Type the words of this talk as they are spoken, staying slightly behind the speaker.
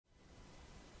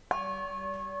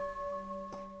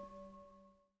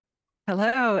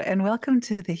Hello, and welcome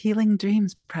to the Healing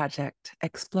Dreams Project,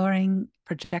 exploring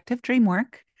projective dream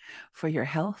work for your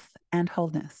health and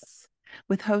wholeness,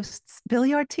 with hosts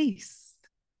Billy Ortiz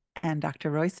and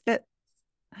Dr. Roy Spitz.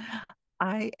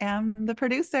 I am the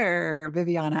producer,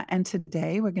 Viviana, and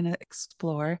today we're going to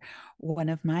explore one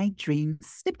of my dream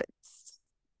snippets.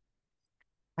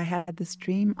 I had this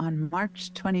dream on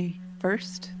March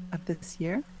 21st of this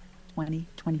year,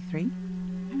 2023.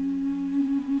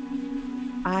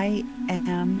 I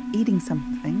am eating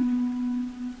something.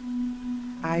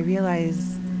 I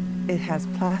realize it has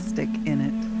plastic in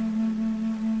it,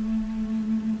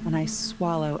 and I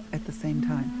swallow at the same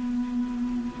time.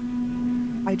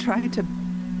 I try to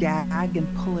gag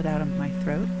and pull it out of my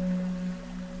throat,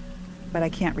 but I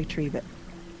can't retrieve it.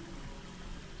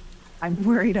 I'm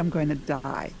worried I'm going to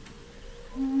die.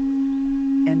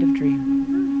 End of dream.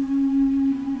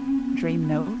 Dream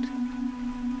note.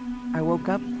 I woke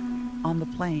up on the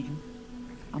plane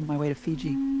on my way to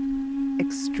Fiji,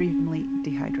 extremely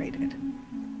dehydrated.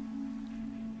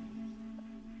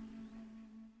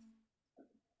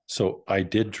 So I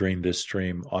did dream this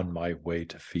dream on my way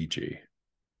to Fiji.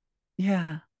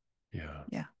 Yeah. Yeah.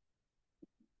 Yeah.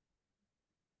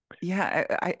 Yeah.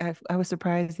 I was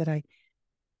surprised that I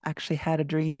actually had a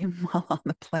dream while on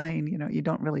the plane. You know, you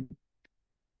don't really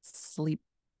sleep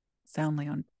soundly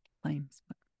on planes.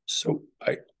 So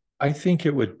I think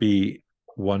it would be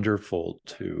wonderful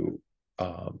to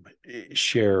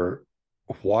share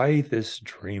why this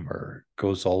dreamer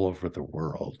goes all over the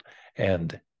world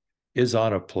and is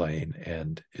on a plane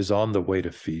and is on the way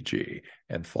to Fiji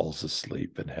and falls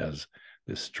asleep and has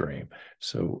this dream.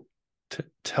 So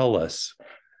tell us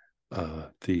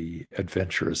the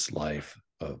adventurous life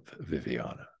of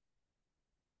Viviana.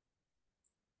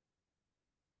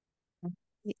 I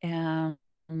am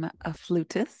a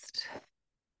flutist,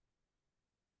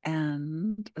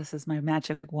 and this is my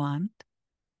magic wand,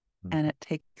 and it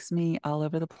takes me all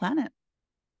over the planet.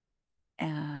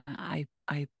 And I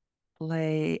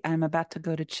play. I'm about to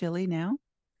go to Chile now.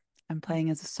 I'm playing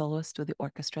as a soloist with the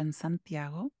orchestra in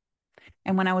Santiago.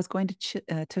 And when I was going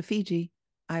to Fiji,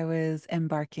 I was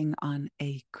embarking on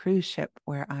a cruise ship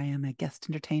where I am a guest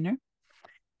entertainer,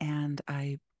 and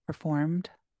I performed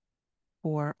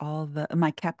for all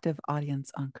my captive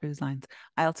audience on cruise lines.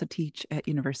 I also teach at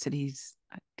universities.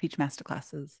 I teach master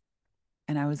classes,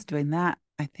 and I was doing that,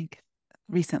 I think,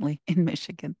 recently in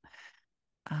Michigan.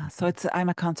 So I'm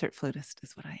a concert flutist,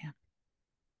 is what I am,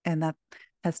 and that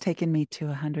has taken me to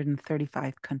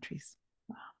 135 countries.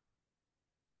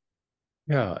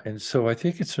 Yeah. And so I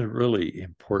think it's really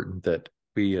important that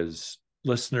we as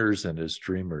listeners and as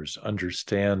dreamers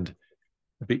understand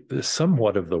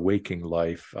somewhat of the waking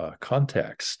life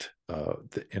context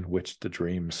in which the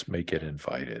dreams may get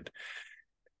invited.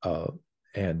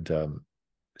 And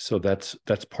so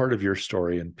that's part of your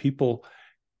story. And people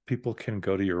can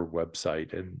go to your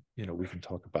website and, we can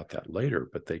talk about that later,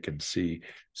 but they can see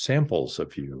samples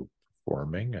of you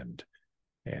performing and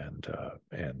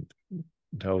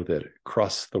know that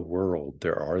across the world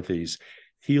there are these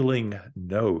healing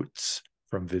notes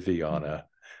from Viviana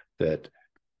that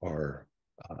are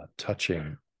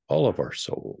touching all of our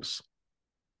souls.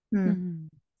 Mm.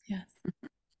 Yes,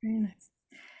 very nice.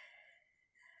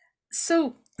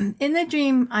 So in the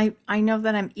dream, I know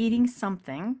that I'm eating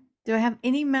something. Do I have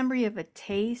any memory of a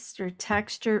taste or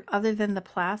texture other than the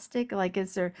plastic? Like,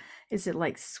 is it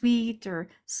like sweet or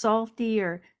salty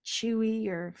or chewy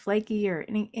or flaky or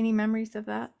any memories of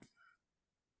that?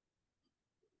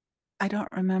 I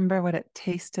don't remember what it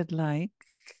tasted like.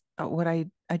 I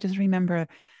just remember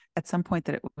at some point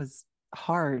that it was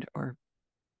hard, or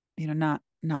not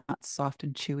soft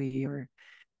and chewy or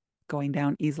going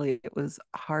down easily. It was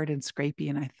hard and scrapey,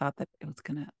 and I thought that it was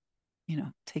gonna,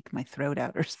 take my throat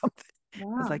out or something. It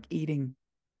was Wow. like eating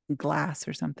glass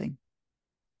or something.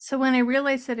 So when I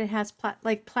realized that it has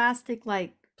plastic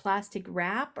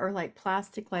wrap or like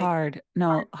plastic like Hard, no,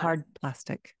 plastic. hard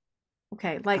plastic.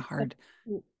 Okay, A hard.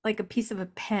 like a piece of a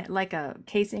pen, like a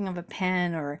casing of a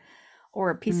pen, or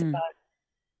a piece of Mm.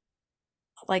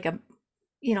 like a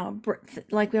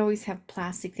like we always have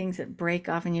plastic things that break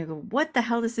off, and you go, "What the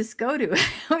hell does this go to?"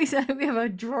 We have a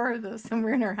drawer of those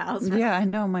somewhere in our house, right? Yeah, I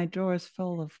know my drawer is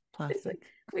full of It's like plastic.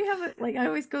 we have it. Like I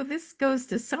always go, "This goes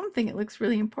to something. It looks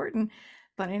really important,"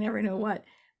 but I never know what.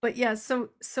 But yeah, so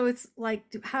it's like,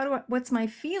 what's my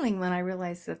feeling when I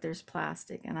realize that there's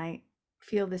plastic and I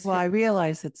feel this Well, fit? I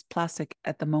realize it's plastic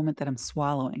at the moment that I'm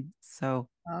swallowing. So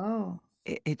Oh,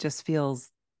 it just feels,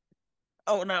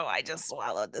 oh no, I just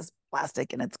swallowed this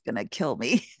plastic and it's gonna kill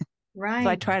me. So I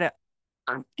right. try to,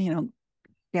 you know,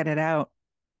 get it out.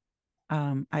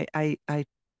 I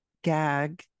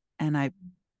gag and I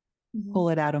Mhm. pull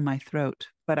it out of my throat,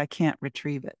 but I can't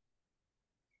retrieve it.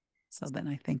 So then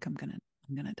I think I'm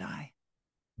gonna die.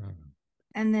 Mhm.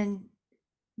 And then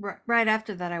right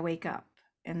after that, I wake up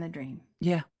in the dream.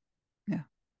 Yeah. Yeah.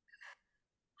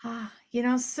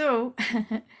 So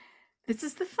this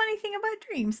is the funny thing about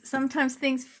dreams. Sometimes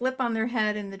things flip on their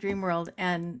head in the dream world.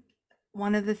 And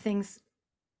one of the things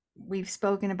we've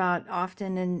spoken about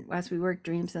often, and as we work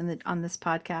dreams on this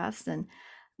podcast and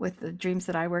with the dreams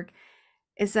that I work,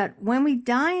 is that when we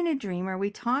die in a dream or we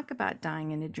talk about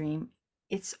dying in a dream,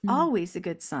 it's Mm. always a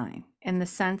good sign in the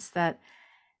sense that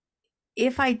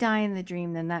if I die in the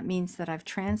dream, then that means that I've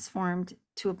transformed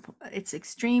to it's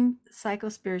extreme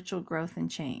psychospiritual growth and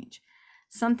change.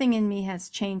 Something in me has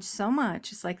changed so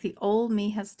much. It's like the old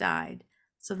me has died,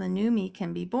 so the new me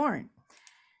can be born.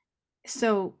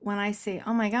 So when I say,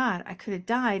 oh my God, I could have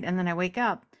died, and then I wake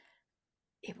up,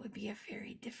 it would be a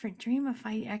very different dream if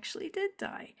I actually did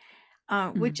die.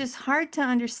 Which Mm. is hard to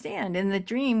understand in the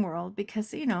dream world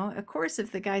because, of course,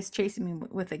 if the guy's chasing me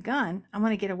with a gun, I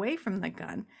want to get away from the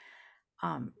gun.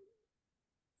 Um,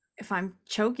 if I'm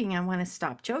choking, I want to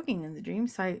stop choking in the dream,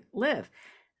 so I live.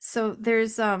 So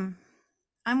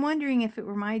I'm wondering if it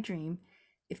were my dream,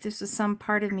 if this was some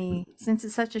part of me, since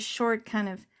it's such a short kind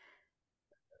of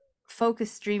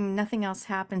focused dream, nothing else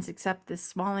happens except the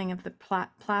swallowing of the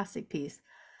plastic piece,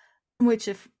 which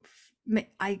if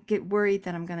I get worried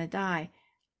that I'm going to die,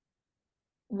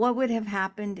 what would have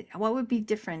happened? What would be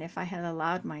different if I had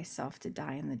allowed myself to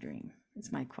die in the dream?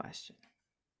 Is my question.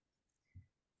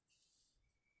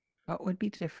 What would be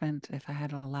different if I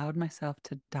had allowed myself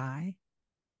to die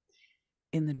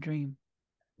in the dream?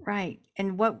 Right.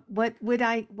 And what would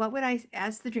I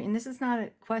ask the dream? And this is not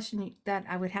a question that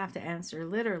I would have to answer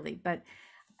literally, but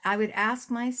I would ask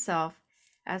myself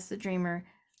as the dreamer,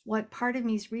 what part of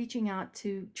me is reaching out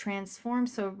to transform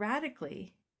so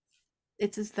radically?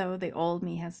 It's as though the old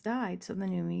me has died, so the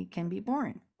new me can be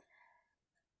born.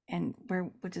 And where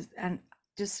does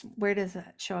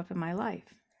that show up in my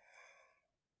life?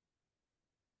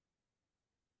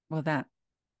 Well, that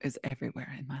is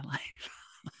everywhere in my life.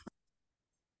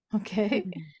 Okay.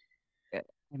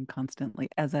 I'm constantly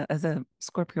as a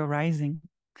Scorpio rising.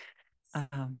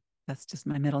 Um, that's just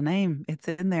my middle name. It's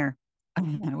in there.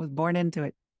 I was born into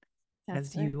it,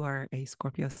 That's as right. you are a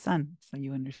Scorpio sun, so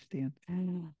you understand.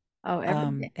 Oh,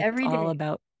 It's every all day.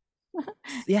 about,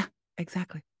 yeah,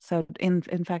 exactly. So in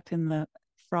fact, in the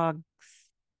frogs,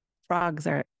 frogs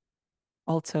are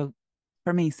also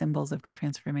for me symbols of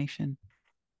transformation.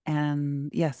 And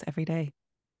yes, every day,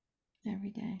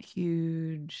 Every day.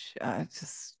 huge.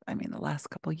 Just, I mean, the last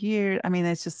couple of years. I mean,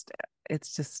 it's just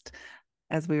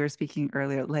as we were speaking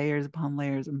earlier, layers upon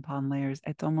layers upon layers.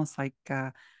 It's almost like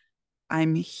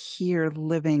I'm here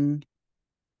living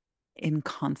in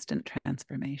constant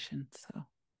transformation. So yeah,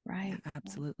 Right.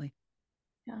 absolutely.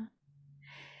 Yeah.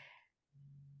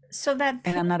 So that And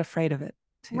pain, I'm not afraid of it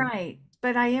too. right.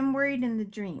 But I am worried in the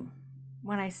dream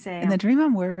when I say In the dream,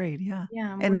 I'm worried. Yeah.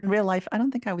 I'm In worried. real life, I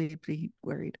don't think I would be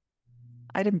worried.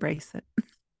 I'd embrace it.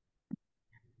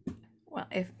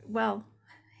 Well,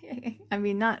 I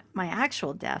mean, not my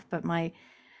actual death, but my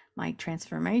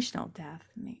transformational death.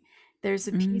 I mean, there's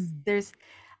a piece, Mm. there's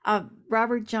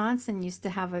Robert Johnson used to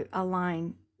have a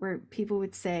line where people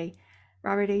would say,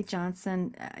 Robert A.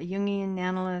 Johnson, a Jungian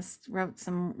analyst, wrote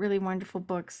some really wonderful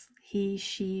books. He,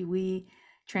 she, we,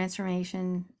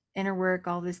 transformation, inner work,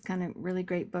 all this kind of really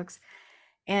great books.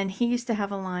 And he used to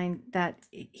have a line that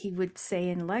he would say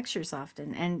in lectures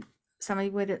often, and somebody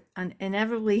would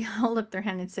inevitably hold up their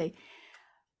hand and say,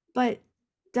 "But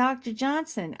Dr.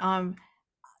 Johnson,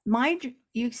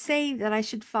 you say that I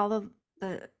should follow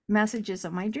the messages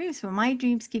of my dreams, but my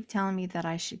dreams keep telling me that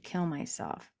I should kill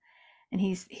myself." And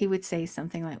he would say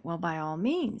something like, "Well, by all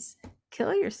means,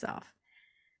 kill yourself."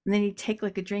 And then he'd take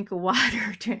like a drink of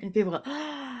water, and people go,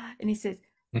 "Ah," and he says,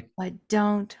 "But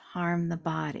don't harm the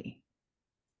body."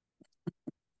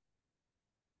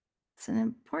 It's an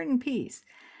important piece.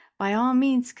 By all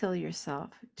means, kill yourself.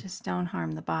 Just don't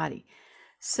harm the body.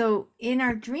 So in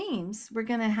our dreams, we're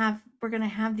gonna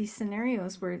have these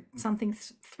scenarios where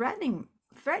something's threatening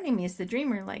me as the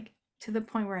dreamer, like to the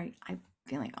point where I'm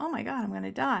feeling, oh my God, I'm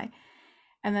gonna die.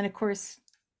 And then of course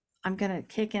I'm gonna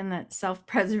kick in that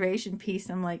self-preservation piece.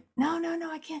 I'm like, no, no,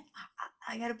 no, I can't.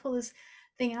 I gotta pull this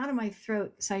thing out of my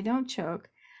throat so I don't choke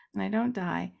and I don't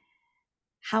die.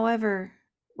 However,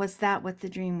 was that what the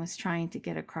dream was trying to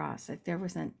get across? Like there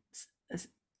wasn't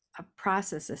a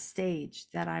process, a stage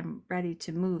that I'm ready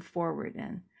to move forward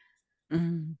in.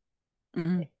 Mm.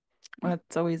 Mm. Well,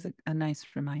 it's always a nice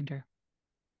reminder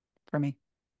for me.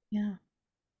 Yeah.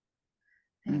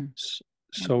 Mm.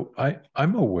 So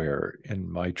I'm aware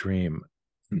in my dream,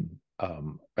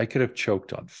 I could have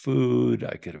choked on food.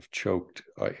 I could have choked,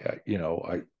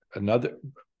 another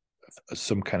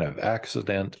some kind of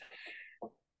accident.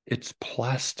 It's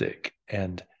plastic,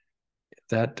 and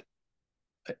that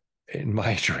in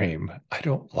my dream, I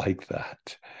don't like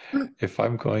that. Mm. If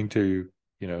I'm going to,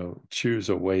 choose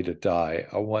a way to die,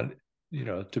 I want,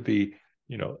 to be,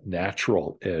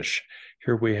 natural-ish.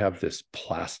 Here we have this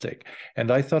plastic,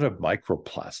 and I thought of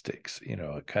microplastics,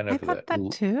 kind I of thought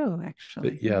that too,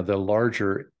 actually. the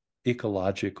larger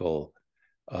ecological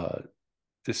uh,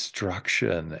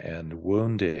 destruction and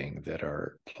wounding that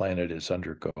our planet is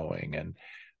undergoing. And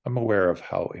I'm aware of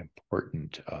how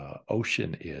important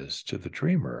ocean is to the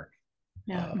dreamer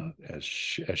Yeah. as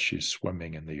she's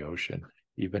swimming in the ocean.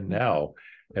 Even now,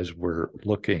 as we're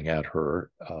looking at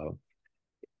her,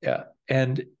 yeah,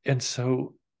 and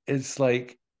so it's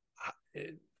like,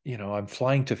 I'm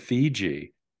flying to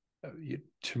Fiji.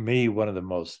 To me, one of the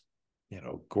most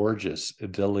gorgeous,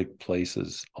 idyllic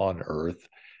places on Earth.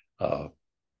 Uh,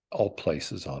 all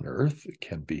places on Earth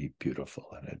can be beautiful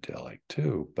and idyllic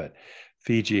too, but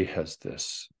Fiji has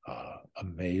this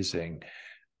amazing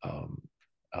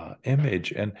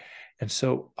image, and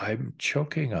so I'm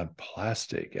choking on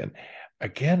plastic, and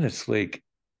again, it's like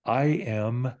I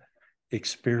am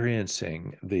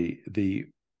experiencing the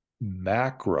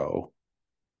macro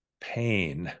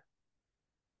pain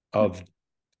of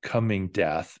coming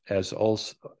death, as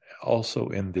also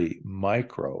in the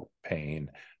micro pain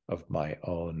of my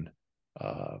own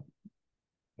uh,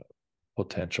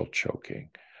 potential choking.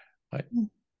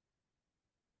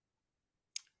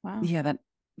 Wow. Yeah,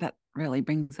 that really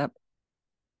brings up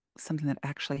something that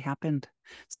actually happened.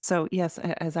 So yes,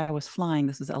 as I was flying,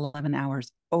 this is 11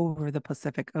 hours over the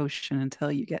Pacific Ocean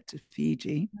until you get to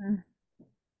Fiji. Mm.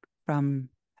 From,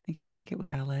 I think it was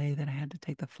LA that I had to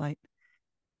take the flight.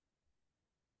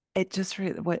 It just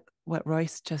what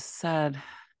Royce just said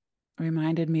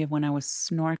reminded me of when I was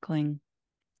snorkeling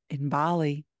in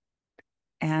Bali,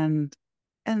 and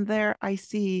there I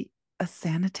see a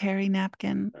sanitary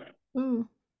napkin. Ooh.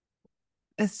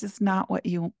 It's just not what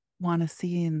you want to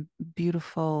see in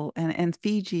beautiful, and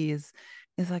Fiji is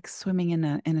like swimming in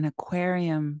an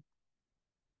aquarium.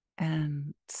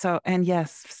 And so, and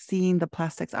yes, seeing the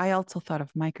plastics, I also thought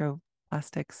of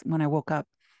microplastics when I woke up,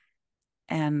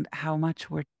 and how much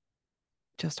we're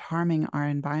just harming our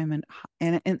environment,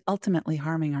 and ultimately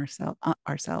harming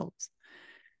ourselves.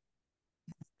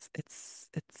 It's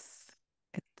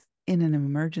in an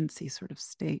emergency sort of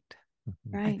state,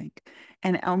 I Right. think.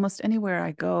 And almost anywhere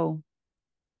I go,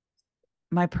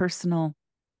 my personal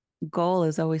goal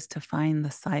is always to find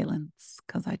the silence,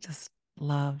 because I just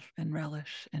love and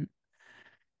relish and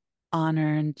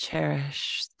honor and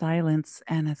cherish silence,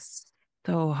 and it's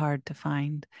so hard to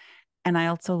find. And I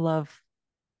also love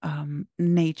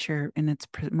nature in its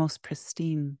most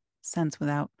pristine sense,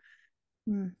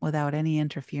 Mm. without any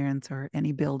interference or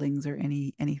any buildings or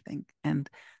anything. And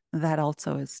that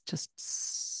also is just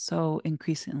so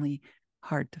increasingly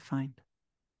hard to find.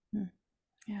 Mm.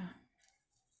 Yeah.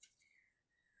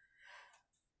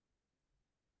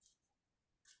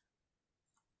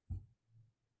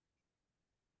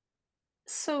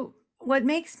 So what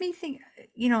makes me think,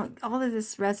 all of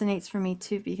this resonates for me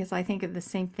too, because I think of the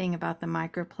same thing about the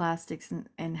microplastics,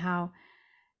 and how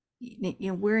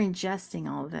we're ingesting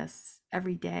all of this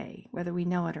every day, whether we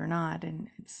know it or not. And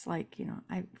it's like,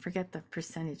 I forget the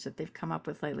percentage that they've come up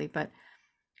with lately, but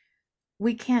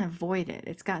we can't avoid it.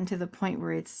 It's gotten to the point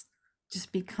where it's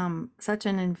just become such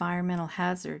an environmental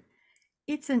hazard.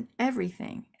 It's in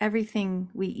everything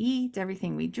we eat,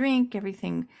 everything we drink,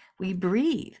 everything we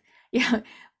breathe. Yeah,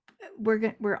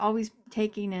 we're always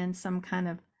taking in some kind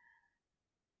of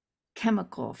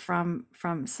chemical from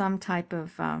some type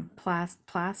of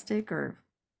plastic or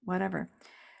whatever.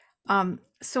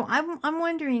 So I'm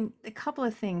wondering a couple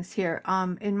of things here.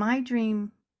 In my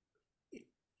dream,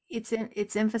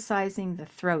 it's emphasizing the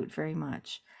throat very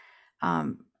much.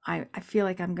 I feel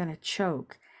like I'm gonna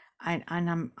choke. And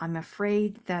I'm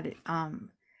afraid that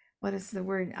what is the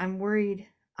word? I'm worried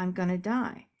I'm gonna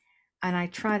die. And I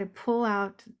try to pull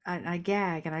out, I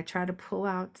gag, and I try to pull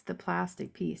out the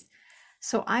plastic piece.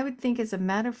 So I would think, as a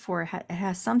metaphor, it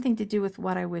has something to do with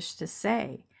what I wish to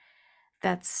say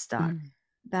that's stuck, Mm.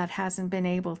 that hasn't been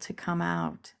able to come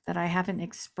out, that I haven't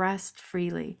expressed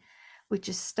freely, which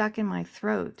is stuck in my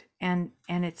throat, and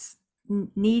it's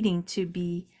needing to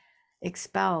be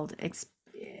expelled,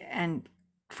 and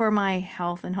for my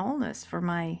health and wholeness, for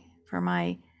my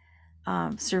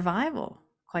survival,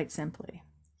 quite simply.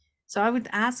 So I would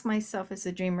ask myself, as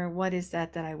a dreamer, what is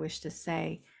that I wish to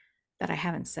say that I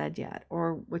haven't said yet,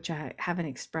 or which I haven't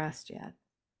expressed yet.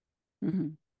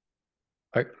 Mhm.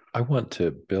 I want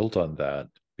to build on that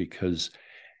because,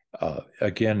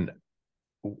 again,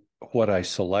 what I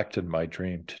select in my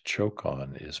dream to choke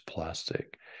on is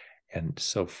plastic. And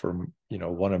so for,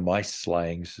 one of my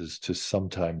slangs is to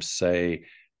sometimes say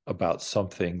about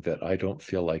something that I don't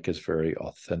feel like is very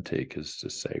authentic is to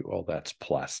say, well, that's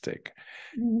plastic.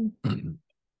 Mm-hmm.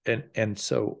 And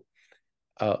so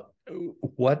uh,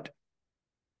 what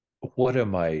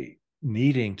am I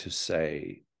needing to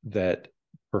say that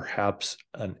perhaps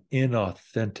an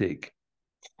inauthentic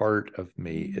part of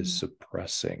me is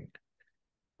suppressing?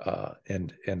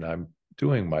 And I'm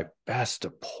doing my best to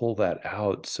pull that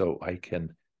out so I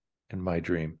can, in my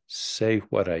dream, say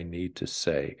what I need to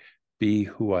say, be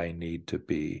who I need to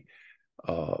be,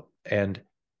 uh, and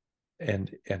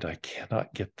and I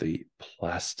cannot get the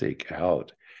plastic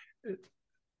out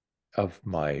of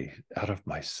my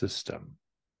system.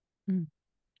 Mm.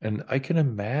 And I can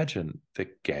imagine the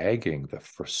gagging, the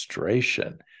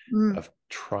frustration Mm. of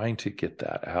trying to get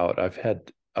that out. I've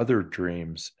had other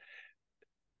dreams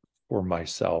for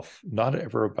myself, not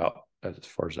ever about, as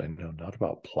far as I know, not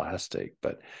about plastic,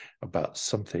 but about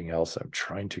something else I'm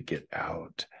trying to get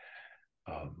out,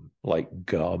 like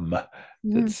gum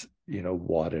Mm. that's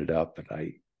wadded up,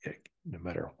 and no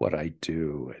matter what I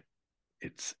do,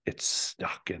 it's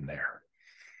stuck in there.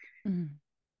 Mm.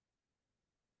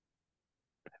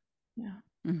 Yeah.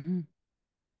 Mhm.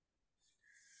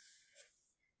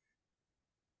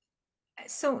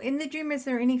 So in the dream, is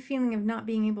there any feeling of not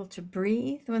being able to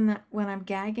breathe when I'm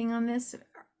gagging on this,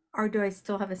 or do I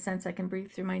still have a sense I can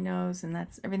breathe through my nose and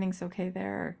that's everything's okay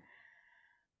there?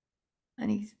 Or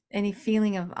any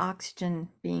feeling of oxygen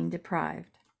being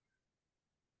deprived?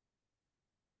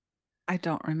 I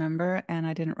don't remember, and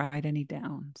I didn't write any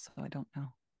down, so I don't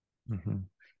know. Mm-hmm.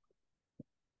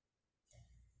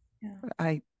 Yeah. But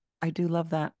I do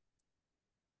love that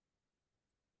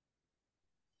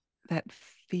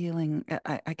feeling.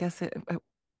 I guess it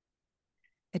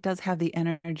does have the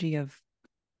energy of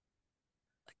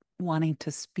wanting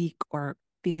to speak or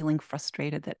feeling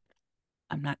frustrated that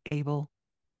I'm not able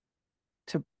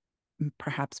to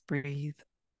perhaps breathe,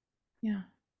 Yeah.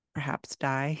 perhaps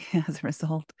die as a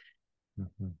result.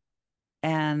 Mm-hmm.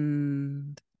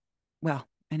 And well,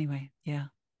 anyway, yeah.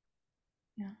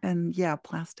 Yeah. And yeah,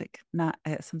 plastic, not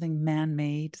something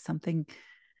man-made, something.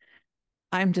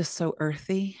 I'm just so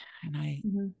earthy, and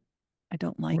Mm-hmm. I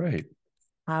don't like Right.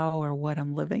 how or what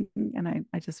I'm living, and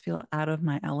I just feel out of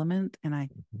my element. And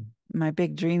Mm-hmm. my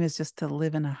big dream is just to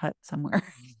live in a hut somewhere,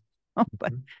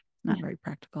 but Mm-hmm. not very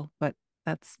practical. But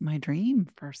that's my dream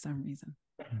for some reason.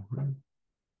 Mm-hmm.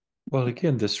 Well,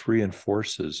 again, this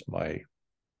reinforces my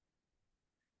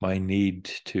need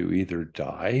to either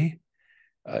die,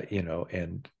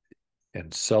 and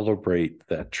celebrate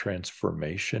that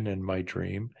transformation in my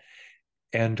dream,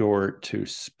 and or to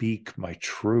speak my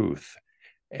truth.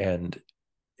 And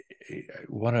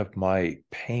one of my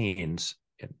pains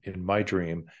in my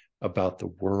dream about the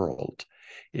world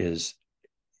is,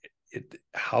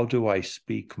 how do I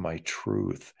speak my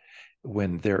truth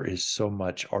when there is so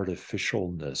much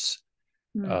artificialness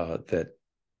Mm. that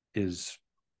is,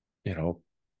 you know,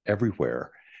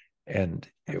 everywhere. And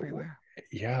Everywhere.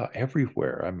 yeah,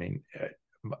 everywhere. I mean,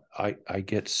 I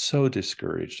get so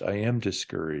discouraged. I am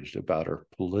discouraged about our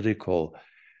political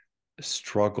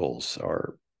struggles,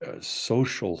 our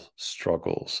social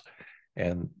struggles,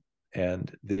 and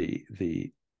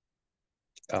the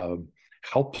um,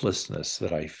 helplessness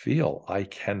that I feel. I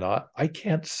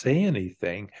can't say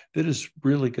anything that is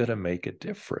really going to make a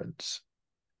difference.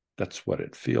 That's what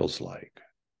it feels like.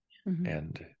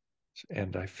 Mm-hmm.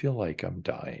 And I feel like I'm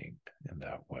dying in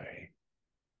that way.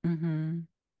 Mm-hmm.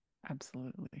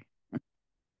 Absolutely.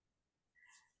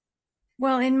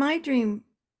 Well, in my dream,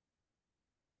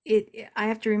 I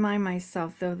have to remind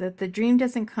myself though that the dream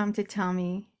doesn't come to tell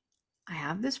me I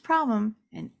have this problem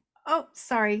and oh,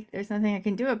 sorry, there's nothing I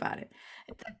can do about it.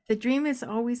 The dream is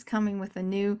always coming with a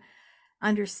new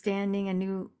understanding,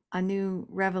 a new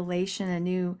revelation, a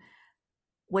new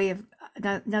way of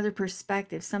another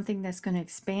perspective, something that's going to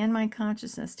expand my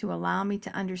consciousness to allow me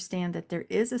to understand that there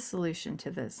is a solution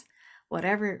to this,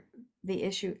 whatever the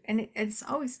issue. And it's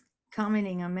always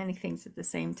commenting on many things at the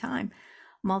same time,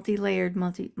 multi-layered,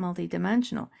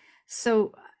 multi-dimensional.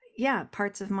 So yeah,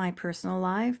 parts of my personal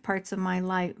life, parts of my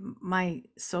life, my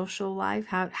social life,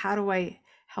 how do I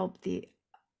help the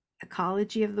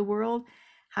ecology of the world?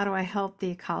 How do I help the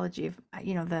ecology of,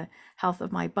 the health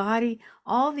of my body?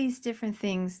 All these different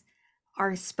things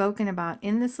are spoken about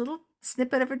in this little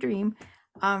snippet of a dream,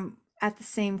 at the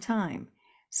same time.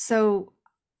 So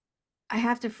I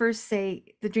have to first say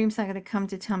the dream's not going to come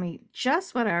to tell me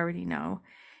just what I already know.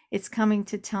 It's coming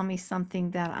to tell me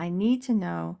something that I need to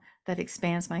know that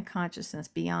expands my consciousness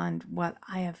beyond what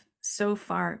I have so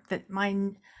far, that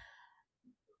my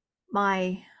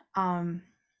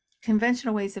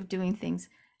conventional ways of doing things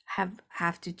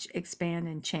have to expand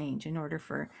and change in order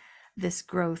for this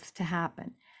growth to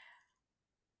happen.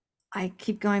 I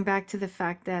keep going back to the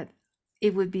fact that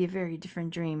it would be a very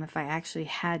different dream if I actually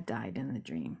had died in the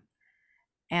dream.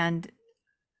 And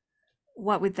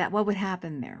what would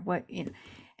happen there? What, you know,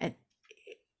 and,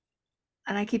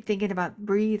 and I keep thinking about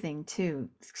breathing too.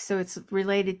 So it's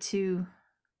related to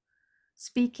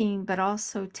speaking, but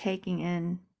also taking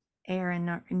in air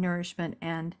and nourishment.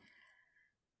 And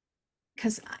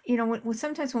because, you know,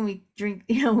 sometimes when we drink,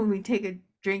 you know, when we take a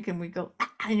drink and we go,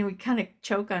 and we kind of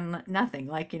choke on nothing,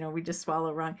 like, you know, we just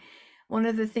swallow wrong. One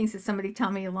of the things that somebody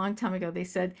taught me a long time ago, they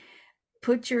said,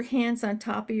 put your hands on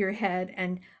top of your head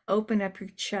and open up your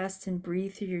chest and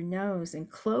breathe through your nose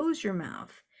and close your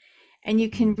mouth. And you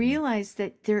can realize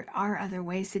that there are other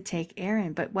ways to take air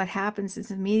in. But what happens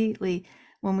is immediately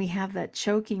when we have that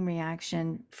choking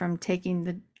reaction from taking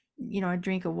the, you know, a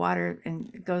drink of water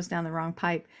and it goes down the wrong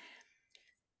pipe,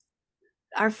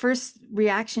 our first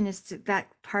reaction is to that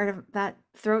part of that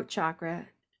throat chakra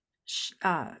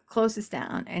closes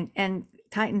down and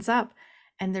tightens up,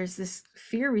 and there's this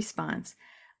fear response.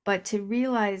 But to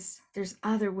realize there's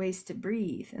other ways to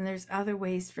breathe and there's other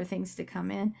ways for things to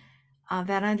come in,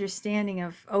 that understanding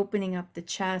of opening up the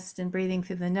chest and breathing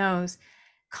through the nose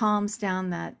calms down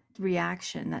that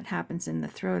reaction that happens in the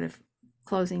throat of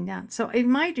closing down. So in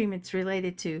my dream, it's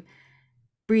related to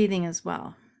breathing as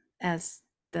well as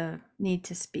the need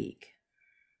to speak.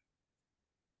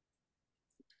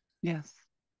 Yes,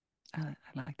 I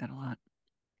like that a lot.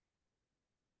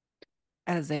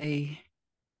 As a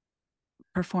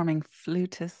performing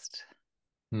flutist,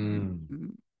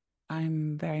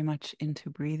 I'm very much into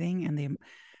breathing, and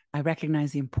I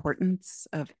recognize the importance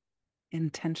of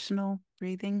intentional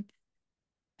breathing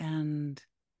and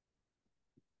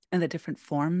the different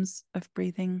forms of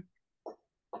breathing,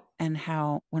 and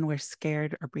how when we're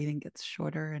scared, our breathing gets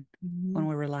shorter, and when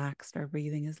we're relaxed, our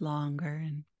breathing is longer.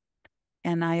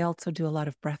 And I also do a lot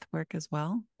of breath work as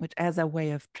well, which as a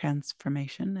way of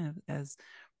transformation, as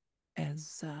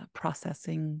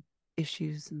processing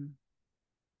issues and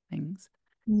things.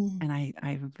 And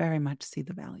I very much see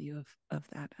the value of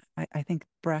that. I think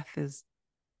breath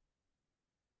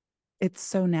it's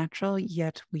so natural,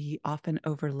 yet we often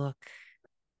overlook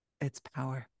its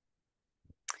power.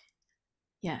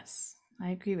 Yes, I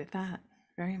agree with that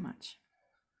very much.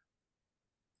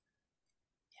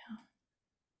 Yeah.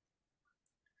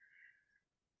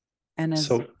 And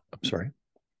I'm sorry.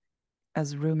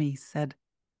 As Rumi said,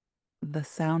 the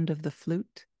sound of the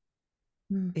flute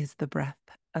is the breath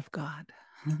of God.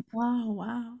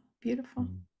 Wow. Beautiful.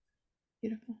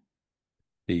 Beautiful.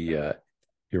 You're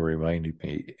reminding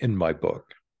me in my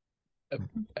book,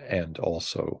 and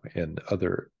also in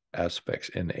other aspects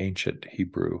in ancient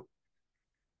Hebrew,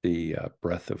 the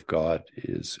breath of God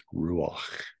is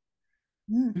ruach,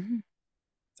 the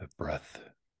breath,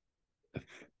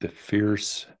 the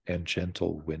fierce and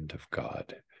gentle wind of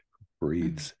God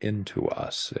breathes into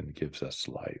us and gives us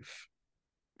life.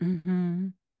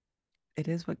 It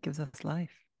is what gives us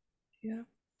life. Yeah.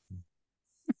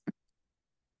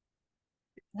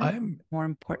 I'm more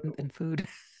important than food.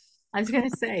 I was going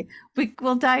to say, we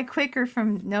will die quicker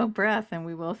from no breath than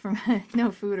we will from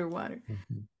no food or water.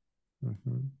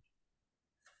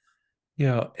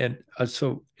 Yeah. And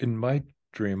so in my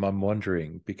dream, I'm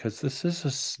wondering, because this is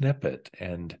a snippet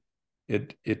and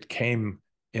it came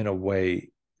in a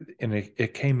way, and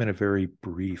it came in a very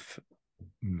brief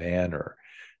manner.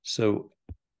 So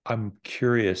I'm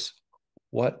curious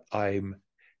what I'm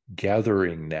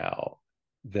gathering now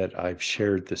that I've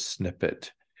shared the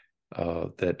snippet,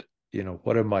 that, you know,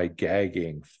 what am I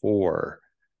gagging for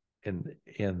in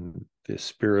the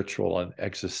spiritual and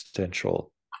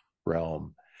existential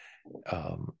realm?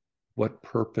 What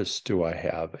purpose do I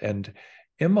have? And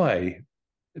am I,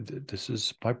 this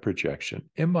is my projection,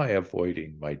 am I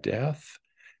avoiding my death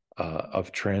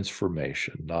of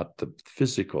transformation, not the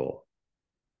physical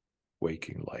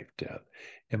waking life death?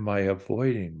 Am I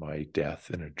avoiding my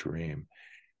death in a dream?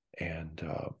 And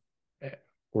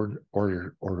or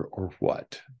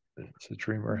what? Does the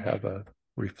dreamer have a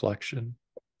reflection?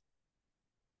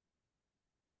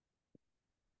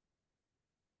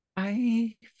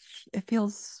 It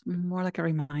feels more like a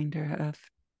reminder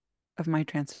of my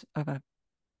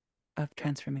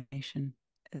transformation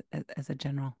as a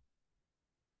general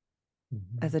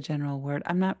word.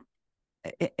 I'm not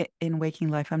in waking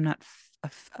life, I'm not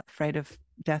afraid of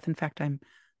death. In fact, I'm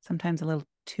sometimes a little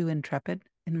too intrepid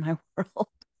in my world.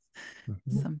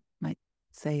 Some might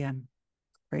say I'm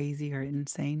crazy or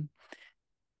insane,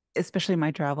 especially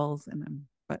my travels.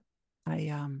 But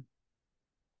I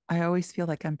always feel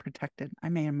like I'm protected. I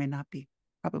may or may not be.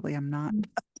 Probably I'm not.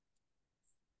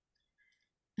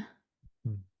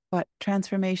 But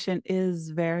transformation is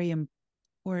very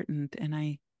important, and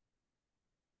I'm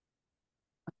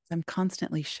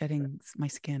constantly shedding my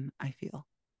skin, I feel.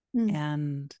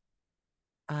 And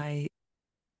I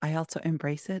also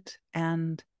embrace it,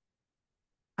 and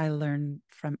I learn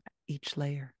from each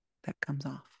layer that comes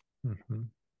off.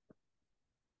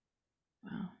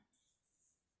 Wow.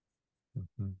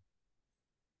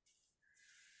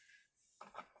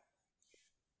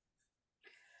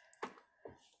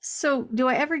 So, do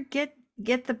I ever get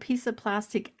the piece of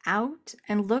plastic out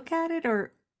and look at it,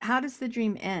 or how does the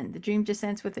dream end? The dream just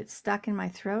ends with it stuck in my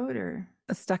throat, or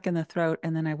stuck in the throat,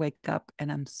 and then I wake up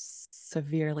and I'm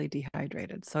severely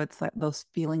dehydrated. So it's like that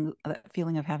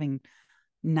feeling of having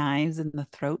knives in the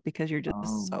throat because you're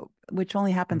just which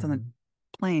only happens on the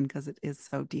plane because it is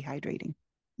so dehydrating.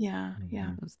 Yeah.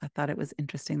 I thought it was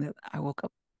interesting that I woke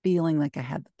up feeling like I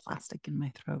had the plastic in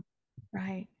my throat.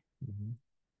 Right.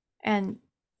 And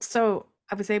so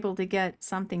I was able to get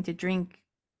something to drink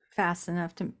fast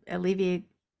enough to alleviate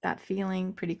that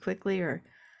feeling pretty quickly, or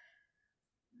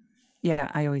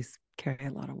yeah, I always carry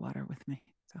a lot of water with me.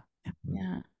 So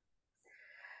yeah.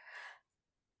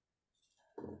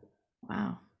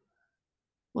 Wow.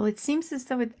 Well, it seems as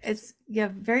though it's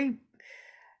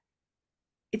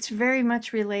very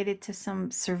much related to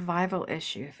some survival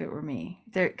issue, if it were me,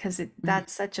 there, because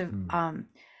that's such a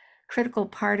critical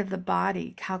part of the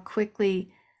body, how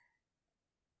quickly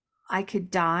I could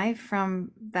die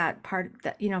from that part,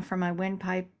 that, from my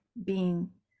windpipe being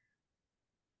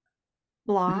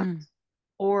blocked,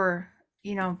 or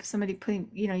somebody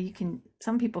putting,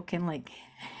 some people can like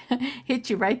hit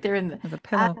you right there in the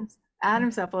pillow.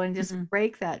 Adam's apple and just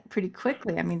break that pretty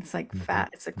quickly. I mean, it's like fat.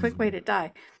 It's a quick way to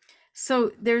die.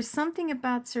 So there's something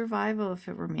about survival, if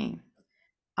it were me.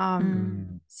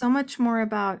 So much more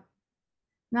about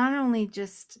not only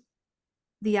just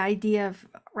the idea of,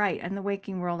 right, in the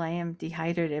waking world, I am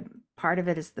dehydrated. Part of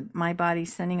it is my body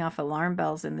sending off alarm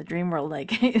bells in the dream world,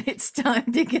 like it's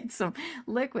time to get some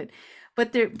liquid.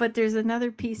 But there's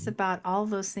another piece about all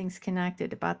those things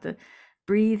connected, about the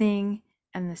breathing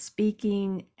and the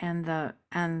speaking and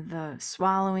the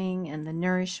swallowing and the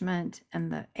nourishment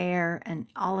and the air and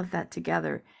all of that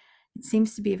together. It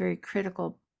seems to be a very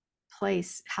critical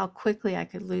place, how quickly I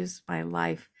could lose my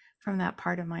life from that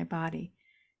part of my body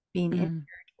being injured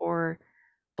or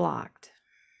blocked.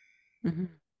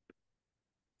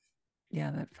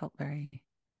 Yeah, that felt I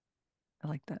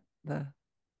like that, the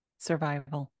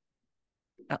survival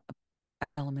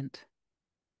element.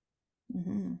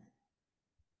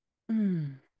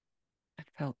 It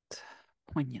felt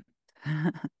poignant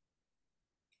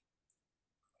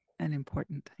and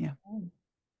important. Yeah.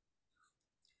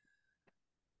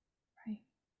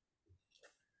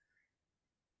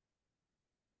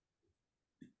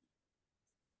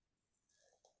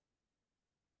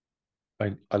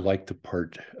 Right. I like the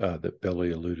part that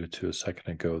Billy alluded to a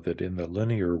second ago, that in the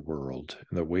linear world,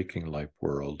 in the waking life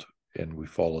world, and we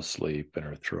fall asleep and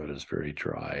our throat is very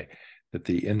dry, that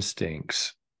the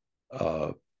instincts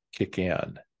kick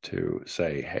in to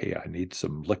say, hey, I need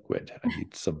some liquid. I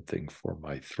need something for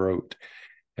my throat,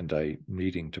 and I'm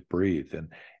needing to breathe. And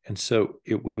so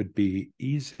it would be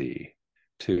easy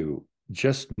to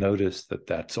just notice that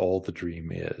that's all the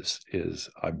dream is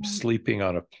I'm sleeping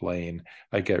on a plane,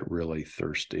 I get really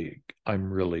thirsty,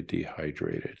 I'm really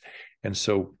dehydrated. And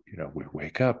so, we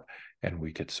wake up and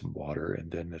we get some water, and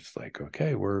then it's like,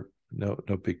 okay, we're no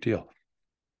big deal.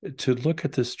 To look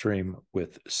at this dream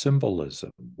with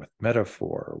symbolism, with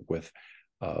metaphor, with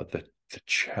the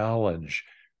challenge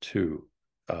to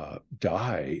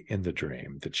die in the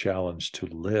dream, the challenge to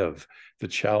live, the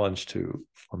challenge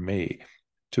for me,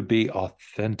 to be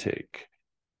authentic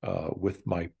with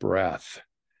my breath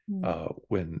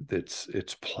when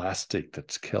it's plastic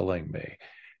that's killing me.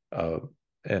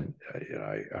 And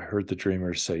I heard the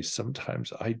dreamer say,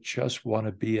 sometimes I just want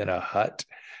to be in a hut,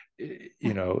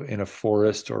 in a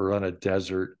forest or on a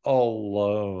desert, all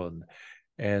alone.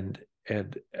 And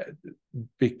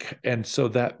so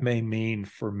that may mean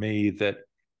for me that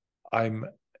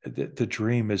the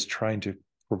dream is trying to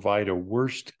provide a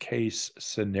worst case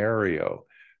scenario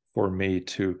for me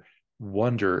to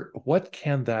wonder, what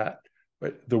can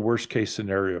the worst case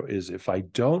scenario is if I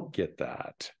don't get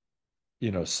that,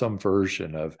 some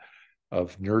version of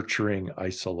of nurturing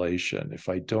isolation. If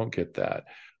I don't get that,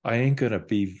 I'm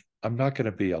not going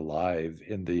to be alive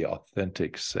in the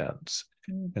authentic sense.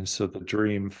 And so the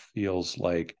dream feels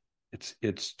like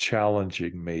it's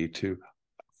challenging me to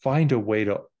find a way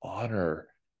to honor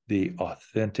the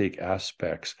authentic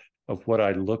aspects of what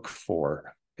I look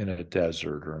for in a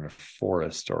desert or in a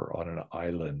forest or on an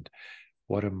island.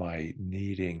 What am I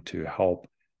needing to help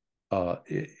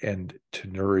and to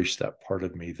nourish that part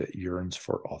of me that yearns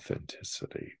for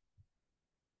authenticity?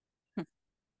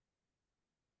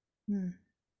 Mm.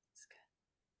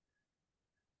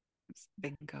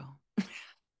 Bingo.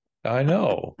 I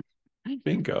know.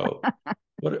 Bingo.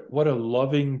 What a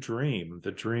loving dream.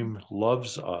 The dream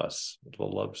loves us. It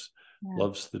Yeah.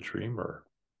 loves the dreamer.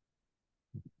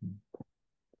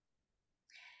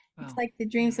 It's Wow. like the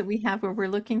dreams that we have where we're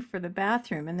looking for the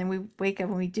bathroom and then we wake up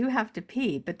and we do have to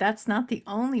pee, but that's not the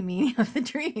only meaning of the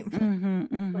dream.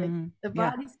 Like the Yeah.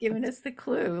 body's giving us the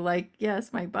clue. Like,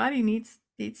 yes, my body needs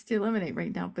to eliminate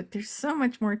right now, but there's so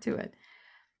much more to it.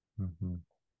 Mm-hmm.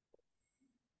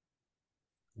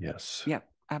 Yes. Yep.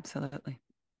 Absolutely.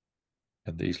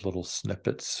 And these little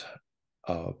snippets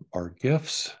are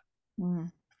gifts.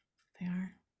 Mm, they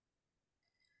are.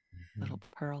 Little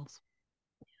pearls.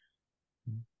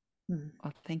 Mm.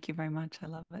 Well, thank you very much. I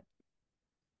love it.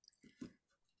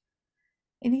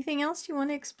 Anything else you want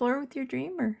to explore with your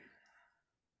dream or?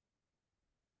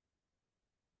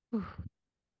 Ooh.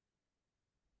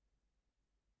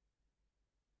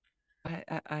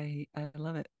 I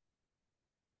love it.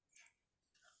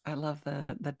 I love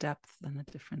the depth and the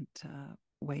different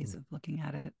ways of looking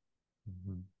at it.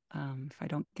 If I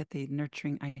don't get the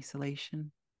nurturing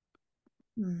isolation,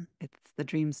 it's the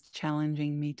dreams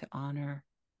challenging me to honor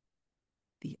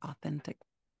the authentic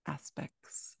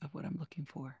aspects of what I'm looking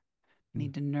for. I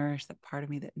need to nourish that part of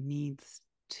me that needs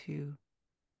to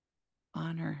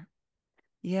honor.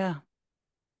 Yeah.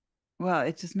 Well,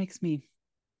 it just makes me,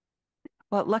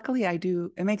 well, luckily I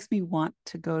do, it makes me want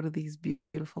to go to these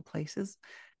beautiful places.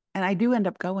 And I do end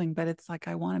up going, but it's like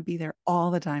I want to be there all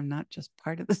the time, not just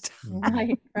part of the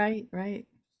time. Right.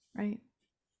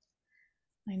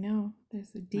 I know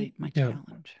there's a deep. My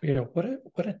challenge.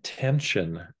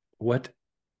 What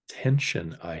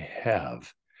tension I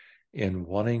have in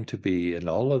wanting to be in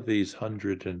all of these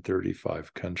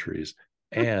 135 countries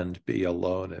and be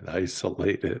alone and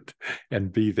isolated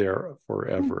and be there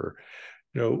forever.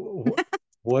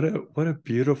 What a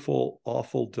beautiful,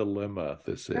 awful dilemma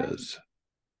this is.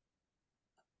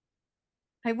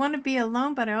 I want to be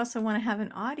alone, but I also want to have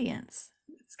an audience.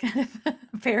 It's kind of a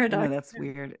I paradox. know that's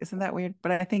weird. Isn't that weird?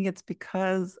 But I think it's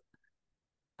because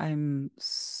I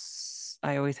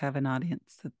always have an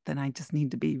audience that then I just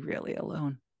need to be really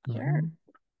alone. Sure.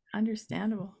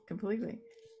 Understandable. Completely.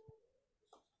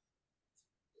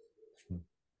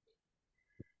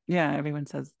 Yeah, everyone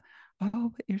says,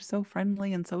 "Oh, but you're so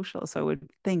friendly and social." So I would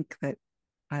think that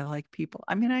I like people.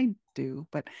 I mean, I do,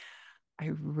 but I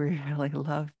really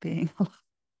love being alone.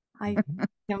 I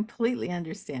completely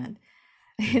understand.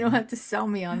 You don't have to sell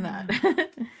me on that.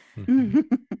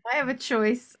 I have a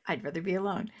choice. I'd rather be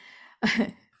alone.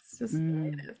 It's just the way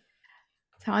it is.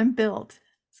 It's how I'm built.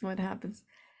 It's what happens.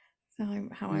 So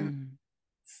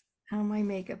how my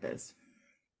makeup is.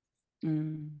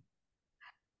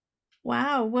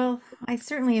 Wow. Well, I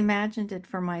certainly imagined it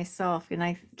for myself, and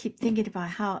I keep thinking about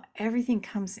how everything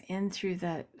comes in through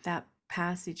that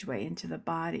passageway into the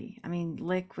body. I mean,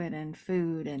 liquid and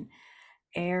food and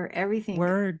air, everything.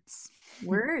 Words.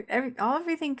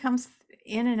 Everything comes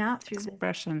in and out through the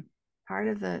Expression. part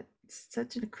of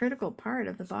such a critical part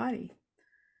of the body.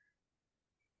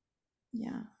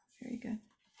 Yeah, very good.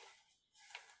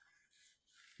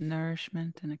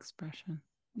 Nourishment and expression.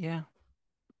 Yeah,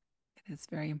 it is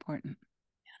very important.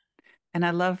 And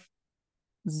I love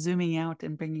zooming out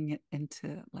and bringing it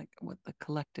into like what the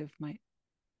collective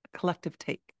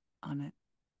take on it.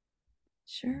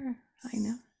 Sure, I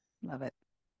know. Love it.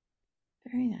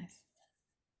 Very nice.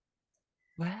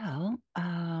 Well,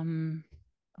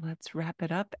 let's wrap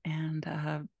it up.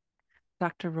 And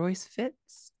Dr. Royce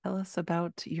Fitz, tell us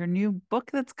about your new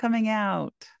book that's coming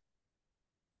out.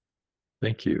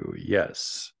 Thank you.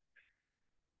 Yes.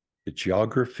 The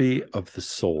Geography of the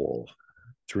Soul,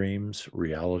 Dreams,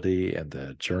 Reality, and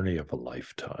the Journey of a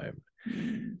Lifetime.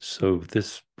 So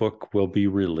this book will be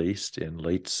released in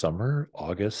late summer,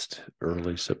 August,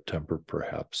 early September,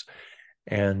 perhaps.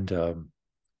 And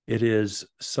it is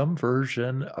some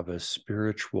version of a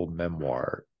spiritual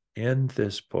memoir. In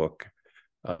this book,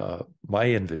 my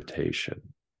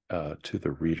invitation to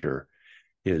the reader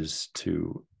is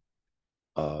to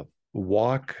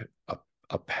walk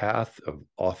a path of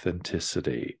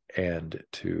authenticity and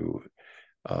to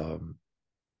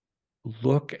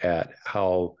look at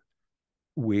how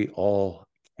we all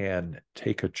can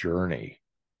take a journey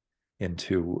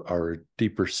into our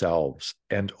deeper selves,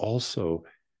 and also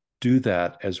do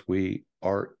that as we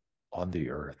are on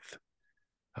the earth.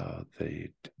 The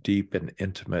deep and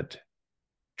intimate,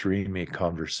 dreamy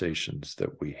conversations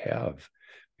that we have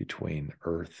between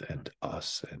earth and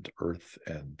us, and earth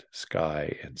and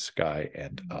sky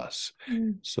and us.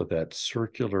 Mm. So that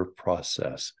circular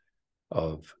process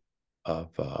of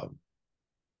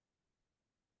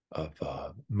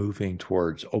moving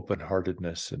towards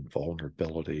open-heartedness and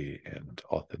vulnerability and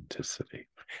authenticity.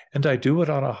 And I do it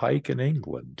on a hike in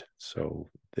England.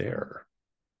 So there.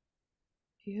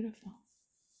 Beautiful.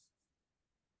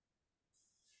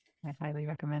 I highly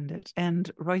recommend it. And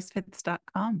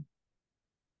roycefitz.com.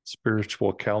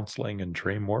 Spiritual counseling and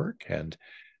dream work, and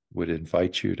would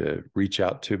invite you to reach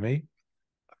out to me.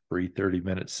 A free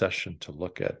 30-minute session to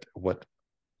look at what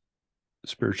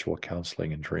spiritual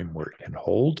counseling and dream work can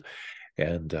hold.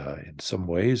 And in some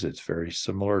ways, it's very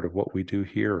similar to what we do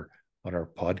here on our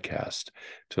podcast,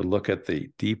 to look at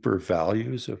the deeper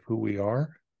values of who we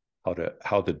are,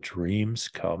 how the dreams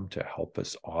come to help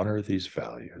us honor these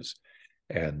values,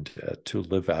 and to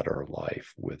live out our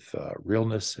life with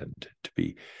realness, and to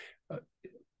be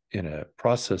in a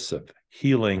process of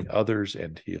healing others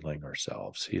and healing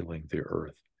ourselves, healing the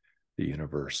earth, the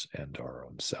universe, and our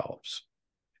own selves.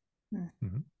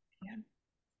 Mm-hmm. Yeah.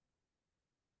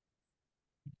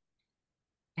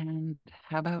 And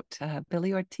how about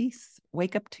Billy Ortiz,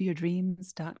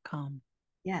 wakeuptoyourdreams.com.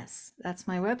 Yes, that's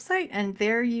my website. And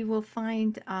there you will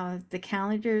find the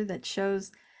calendar that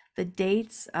shows the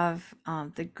dates of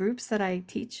the groups that I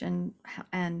teach and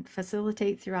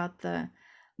facilitate throughout the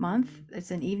month.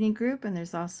 It's an evening group, and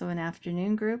there's also an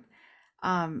afternoon group.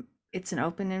 It's an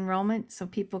open enrollment, so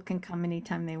people can come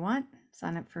anytime they want,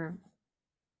 sign up for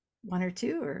one or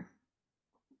two or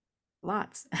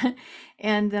lots.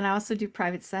 And then I also do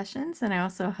private sessions, and I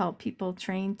also help people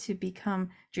train to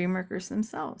become dream workers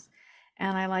themselves.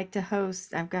 And I like to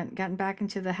host. I've gotten back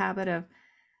into the habit of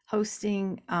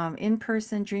hosting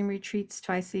in-person dream retreats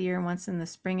twice a year, once in the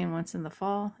spring and once in the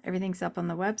fall. Everything's up on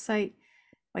the website,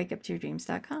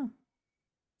 wakeuptoyourdreams.com.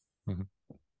 Mm-hmm.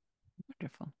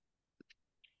 Wonderful.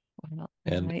 Well,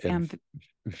 And, I and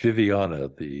Viviana,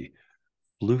 the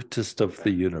flutist of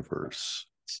the universe.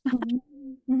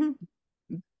 Mm-hmm.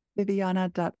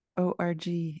 Viviana.org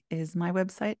is my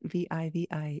website,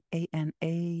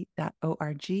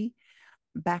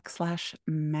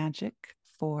 viviana.org/magic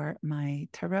for my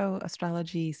tarot,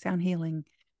 astrology, sound healing,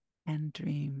 and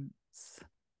dreams.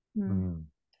 Mm.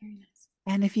 Very nice.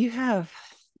 And if you have,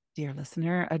 dear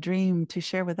listener, a dream to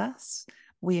share with us,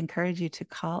 we encourage you to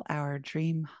call our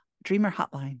dreamer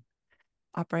hotline.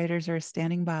 Operators are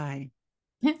standing by.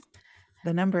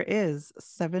 The number is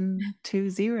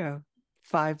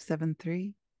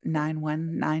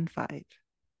 720-573-9195.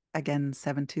 Again,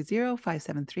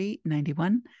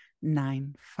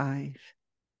 720-573-9195.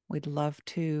 We'd love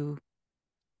to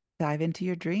dive into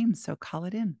your dreams, so call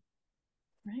it in.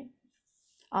 Right.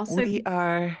 Also, We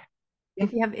are.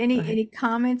 if you have any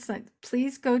comments,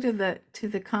 please go to the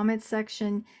comment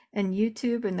section and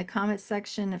YouTube, and the comment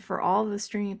section for all the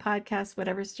streaming podcasts,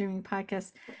 whatever streaming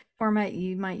podcast format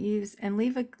you might use, and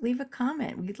leave a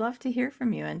comment. We'd love to hear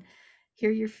from you and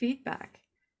hear your feedback.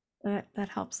 That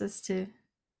helps us to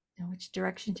know which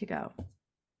direction to go.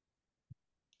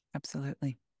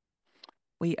 Absolutely.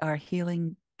 We are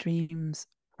Healing Dreams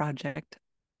Project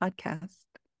podcast,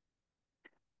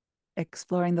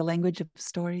 exploring the language of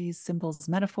stories, symbols,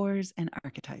 metaphors, and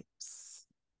archetypes.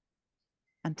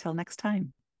 Until next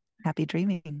time, happy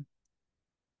dreaming.